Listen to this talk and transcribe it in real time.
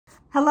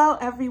Hello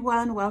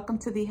everyone, welcome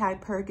to the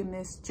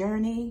Hypergamous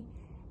Journey.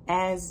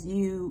 As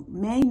you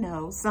may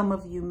know, some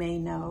of you may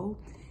know,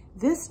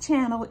 this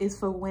channel is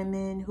for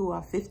women who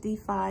are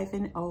 55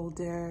 and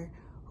older,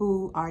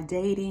 who are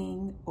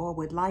dating or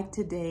would like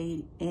to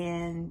date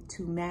and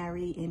to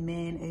marry a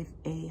man of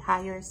a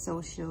higher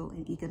social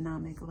and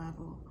economic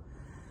level.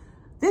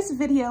 This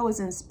video is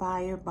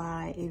inspired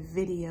by a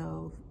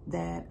video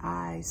that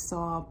I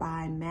saw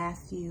by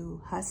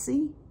Matthew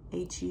Hussey,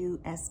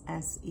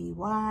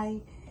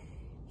 Hussey.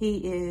 He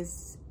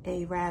is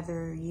a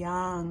rather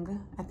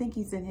young, I think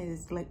he's in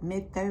his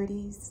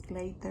mid-30s,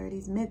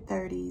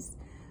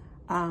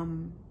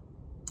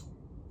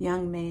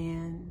 young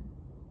man.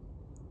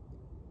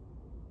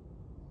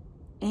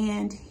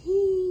 And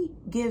he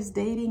gives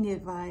dating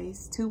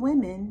advice to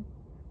women,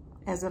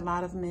 as a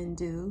lot of men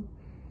do.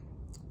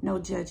 No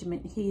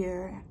judgment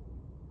here.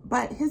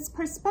 But his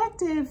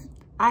perspective,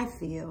 I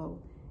feel,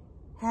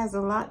 has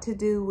a lot to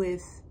do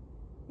with,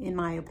 in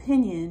my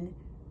opinion,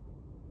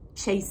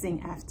 chasing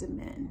after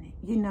men,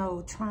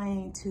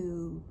 trying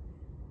to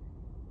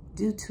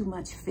do too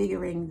much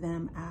figuring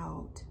them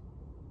out,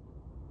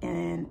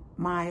 in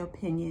my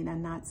opinion, a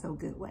not so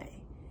good way.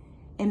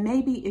 And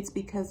maybe it's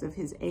because of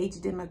his age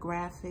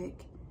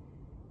demographic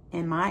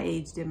and my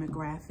age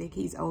demographic.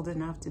 He's old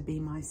enough to be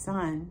my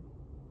son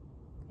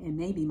and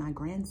maybe my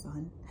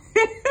grandson.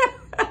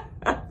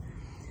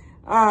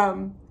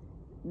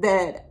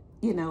 That,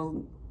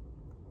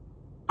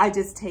 I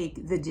just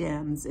take the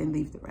gems and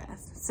leave the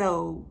rest.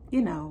 So, I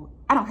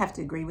don't have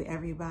to agree with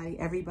everybody.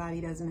 Everybody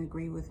doesn't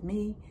agree with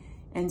me.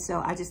 And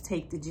so I just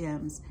take the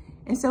gems.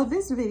 And so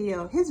his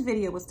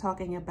video was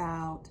talking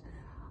about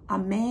a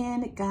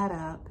man got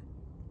up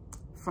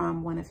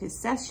from one of his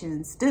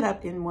sessions, stood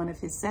up in one of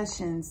his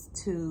sessions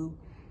to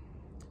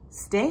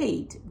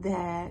state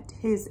that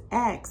his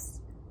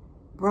ex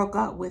broke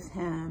up with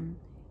him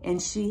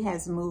and she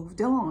has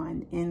moved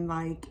on in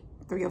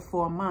 3 or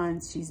 4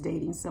 months. She's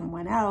dating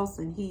someone else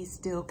and he's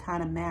still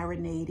kind of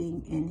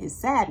marinating in his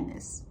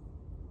sadness.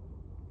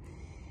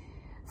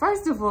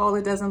 First of all,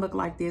 it doesn't look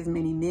like there's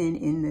many men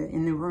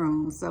in the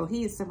room. So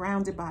he is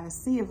surrounded by a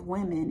sea of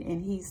women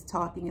and he's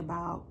talking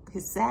about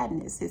his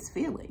sadness, his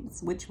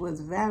feelings, which was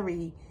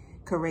very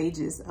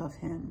courageous of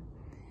him.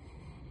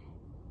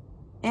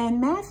 And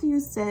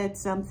Matthew said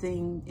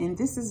something, and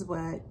this is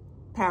what,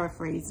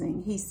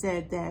 paraphrasing, he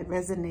said that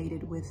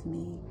resonated with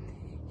me.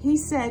 He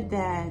said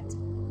that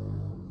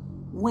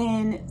the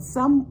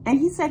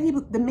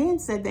man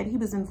said that he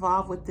was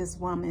involved with this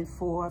woman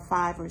for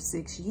 5 or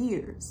 6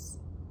 years.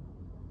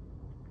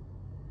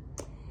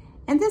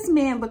 And this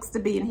man looks to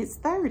be in his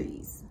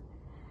 30s.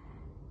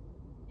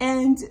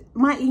 And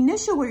my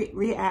initial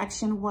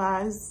reaction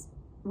was,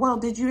 well,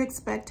 did you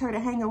expect her to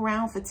hang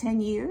around for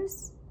 10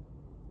 years?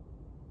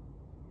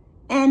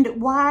 And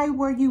why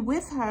were you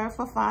with her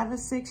for 5 or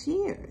 6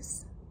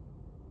 years?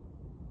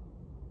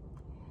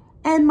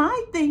 And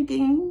my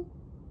thinking,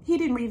 he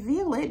didn't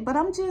reveal it, but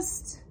I'm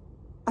just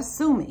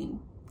assuming.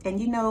 And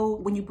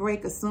when you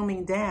break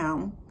assuming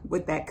down,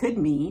 what that could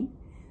mean.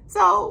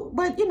 So,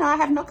 but I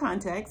have no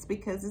context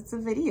because it's a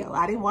video.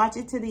 I didn't watch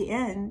it to the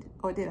end,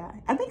 or did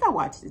I? I think I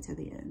watched it to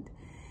the end.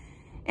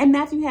 And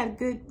Matthew had a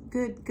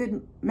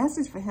good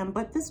message for him,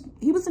 but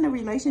he was in a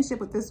relationship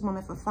with this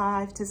woman for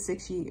 5 to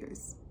 6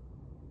 years.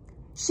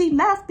 She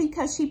left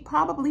because she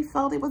probably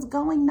felt it was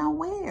going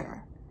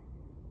nowhere.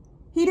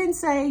 He didn't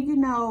say,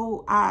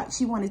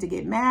 she wanted to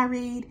get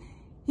married.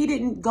 He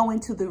didn't go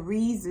into the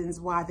reasons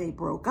why they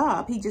broke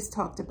up. He just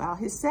talked about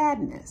his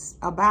sadness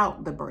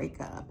about the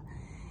breakup.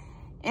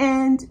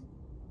 And,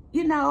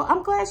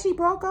 I'm glad she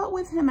broke up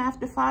with him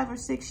after 5 or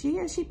 6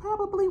 years. She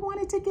probably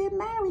wanted to get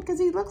married because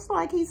he looks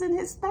like he's in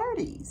his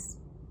 30s.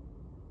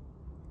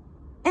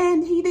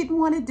 And he didn't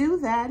want to do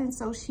that. And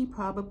so she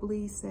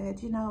probably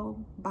said,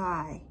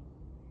 bye.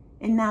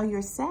 And now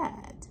you're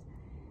sad.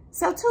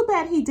 So too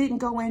bad he didn't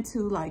go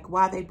into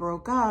why they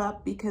broke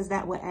up, because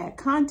that would add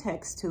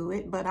context to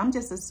it. But I'm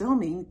just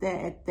assuming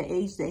that at the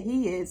age that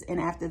he is, and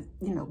after,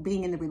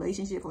 being in the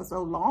relationship for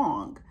so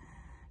long,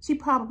 she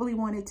probably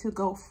wanted to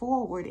go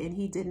forward and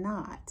he did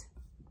not.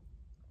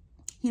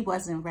 He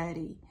wasn't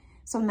ready.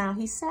 So now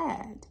he's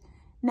sad.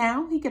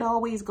 Now he could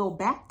always go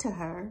back to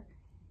her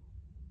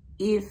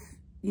if,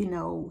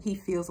 he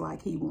feels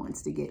like he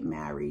wants to get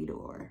married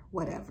or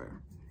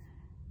whatever.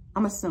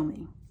 I'm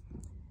assuming.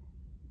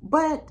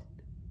 But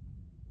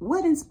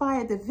what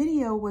inspired the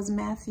video was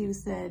Matthew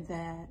said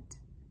that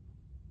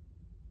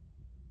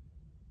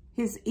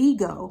his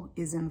ego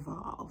is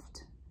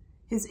involved.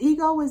 His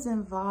ego is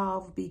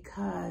involved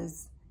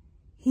because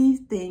he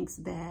thinks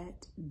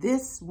that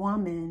this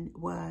woman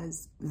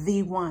was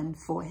the one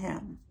for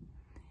him.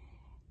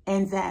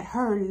 And that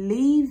her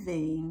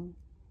leaving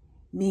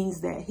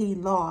means that he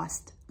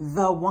lost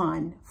the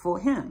one for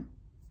him.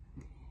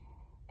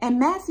 And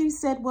Matthew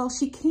said, well,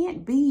 she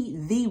can't be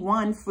the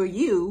one for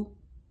you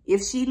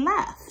if she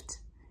left,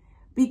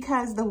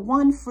 because the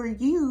one for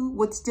you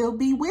would still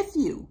be with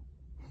you.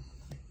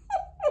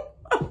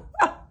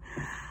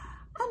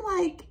 I'm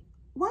like,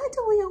 why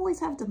do we always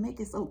have to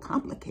make it so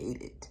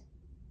complicated?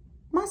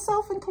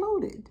 myself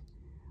included.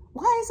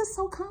 Why is it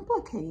so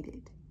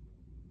complicated?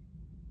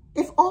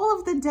 If all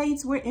of the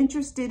dates were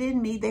interested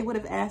in me, they would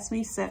have asked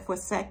me for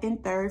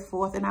second, third,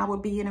 fourth, and I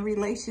would be in a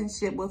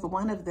relationship with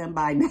one of them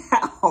by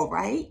now,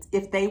 right?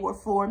 If they were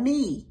for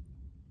me.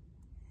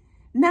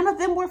 None of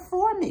them were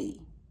for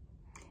me.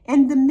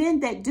 And the men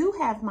that do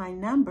have my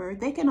number,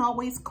 they can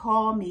always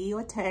call me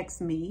or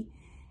text me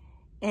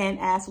and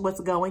ask what's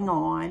going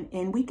on,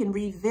 and we can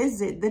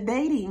revisit the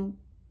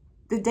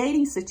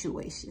dating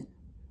situation.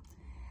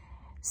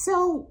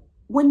 So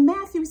when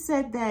Matthew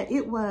said that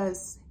it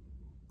was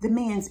the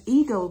man's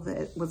ego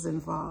that was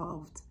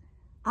involved,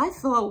 I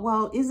thought,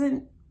 well,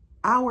 isn't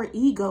our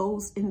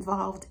egos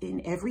involved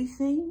in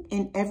everything,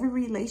 in every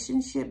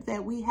relationship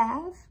that we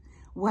have,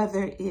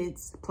 whether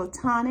it's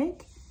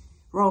platonic,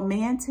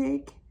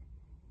 romantic,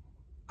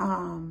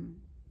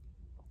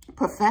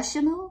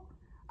 professional?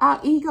 Our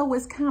ego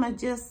is kind of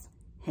just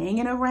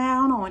hanging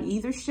around on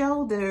either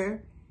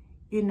shoulder,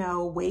 you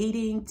know,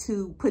 waiting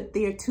to put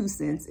their 2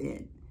 cents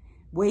in,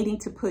 waiting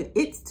to put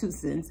its 2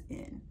 cents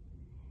in.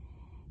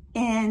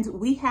 And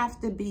we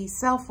have to be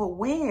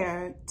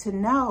self-aware to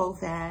know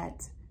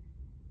that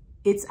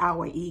it's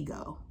our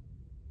ego.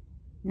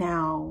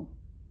 Now,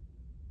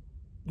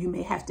 you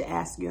may have to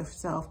ask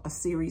yourself a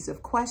series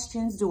of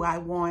questions. Do I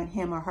want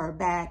him or her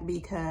back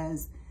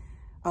because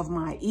of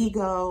my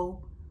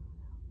ego?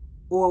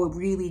 Or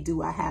really,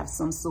 do I have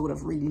some sort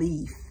of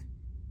relief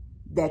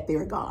that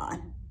they're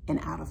gone and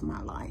out of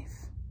my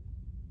life?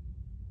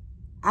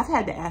 I've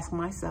had to ask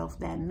myself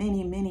that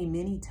many, many,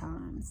 many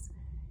times.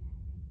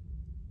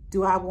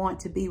 Do I want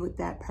to be with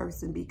that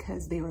person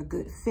because they're a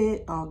good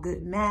fit or a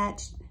good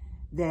match,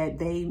 that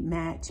they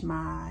match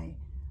my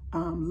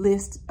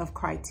list of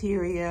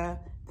criteria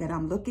that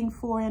I'm looking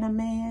for in a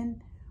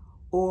man?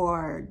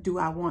 Or do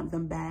I want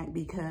them back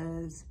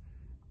because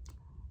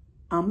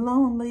I'm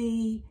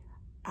lonely,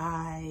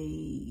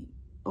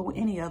 or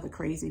any other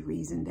crazy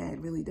reason that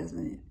really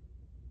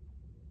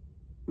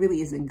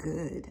isn't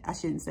good? I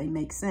shouldn't say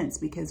make sense,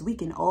 because we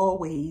can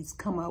always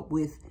come up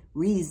with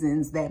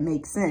reasons that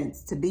make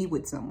sense to be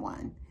with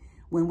someone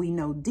when we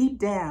know deep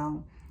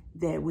down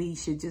that we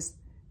should just,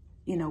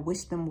 you know,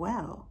 wish them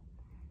well.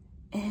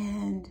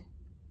 And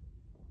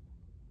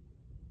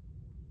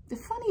the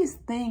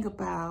funniest thing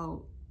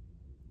about,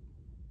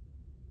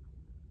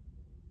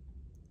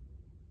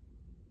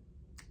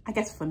 I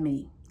guess for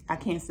me, I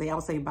can't say,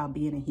 I'll say about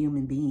being a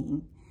human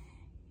being.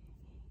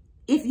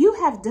 If you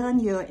have done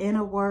your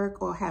inner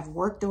work or have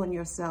worked on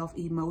yourself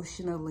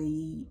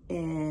emotionally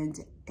and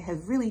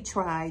have really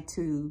tried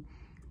to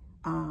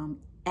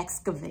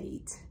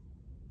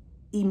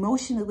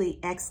emotionally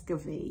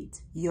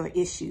excavate your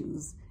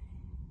issues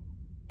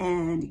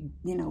and,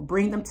 you know,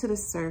 bring them to the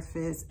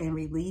surface and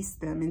release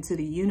them into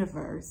the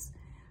universe,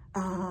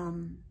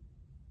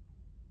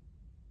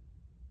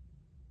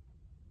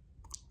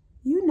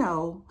 you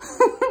know,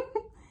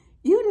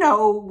 you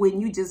know when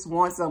you just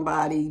want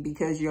somebody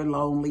because you're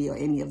lonely or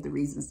any of the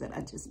reasons that I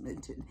just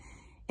mentioned,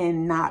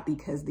 and not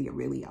because they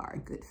really are a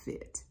good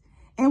fit.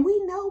 And we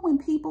know when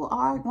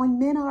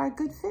men are a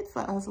good fit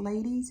for us,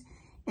 ladies.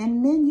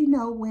 And men, you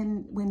know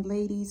when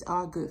ladies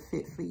are a good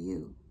fit for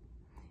you.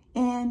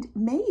 And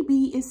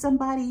maybe it's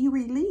somebody you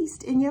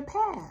released in your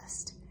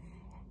past.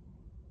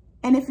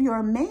 And if you're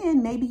a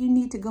man, maybe you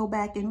need to go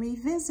back and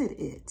revisit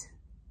it.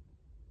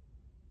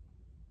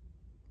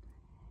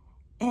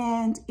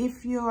 And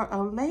if you're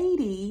a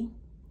lady,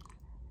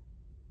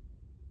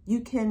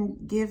 you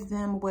can give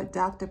them what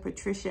Dr.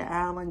 Patricia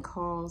Allen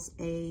calls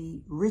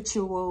a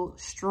ritual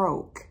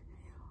stroke.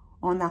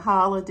 On the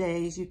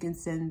holidays, you can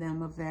send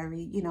them a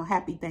very, you know,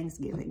 happy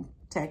Thanksgiving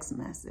text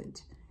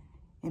message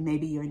and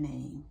maybe your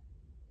name,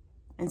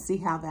 and see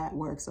how that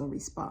works or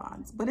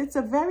responds. But it's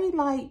a very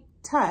light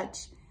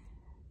touch,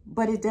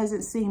 but it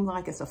doesn't seem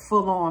like it's a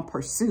full-on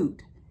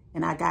pursuit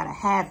and I gotta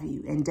have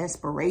you in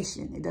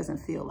desperation. It doesn't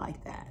feel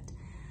like that.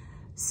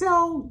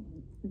 So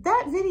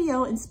that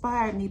video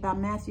inspired me, by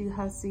Matthew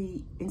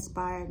Hussey,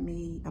 inspired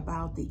me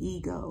about the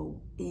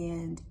ego.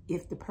 And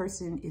if the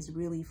person is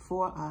really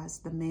for us,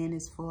 the man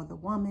is for the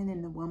woman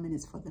and the woman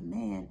is for the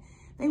man,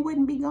 they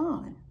wouldn't be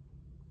gone.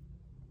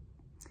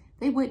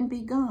 They wouldn't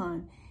be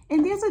gone.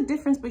 And there's a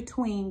difference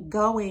between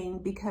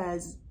going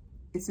because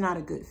it's not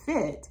a good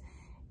fit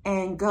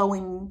and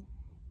going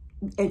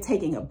and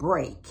taking a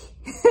break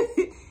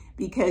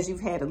because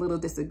you've had a little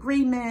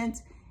disagreement,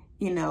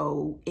 you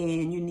know,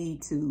 and you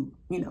need to,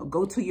 you know,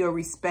 go to your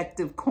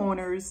respective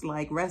corners,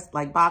 like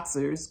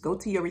boxers, go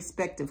to your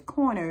respective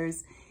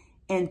corners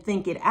and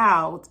think it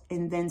out.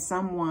 And then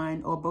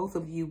someone or both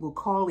of you will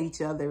call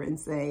each other and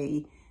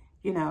say,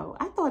 you know,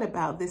 I thought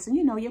about this, and,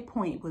 you know, your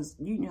point was,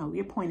 you know,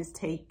 your point is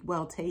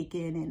well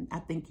taken, and I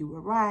think you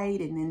were right.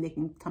 And then they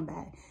can come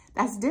back.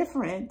 That's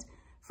different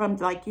from,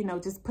 like, you know,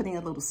 just putting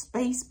a little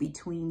space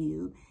between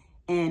you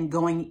and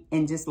going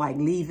and just like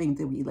leaving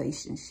the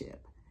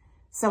relationship.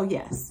 So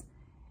yes,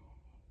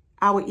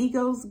 our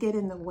egos get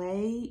in the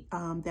way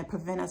that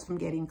prevent us from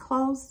getting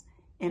close.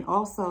 And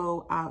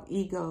also our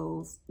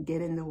egos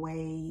get in the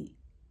way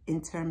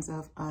in terms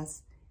of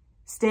us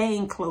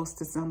staying close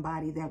to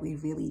somebody that we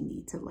really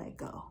need to let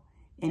go.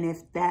 And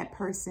if that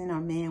person or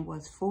man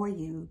was for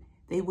you,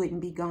 they wouldn't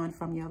be gone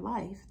from your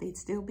life. They'd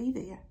still be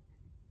there,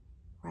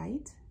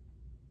 right?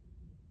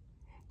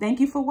 Thank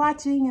you for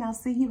watching, and I'll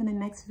see you in the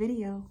next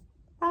video.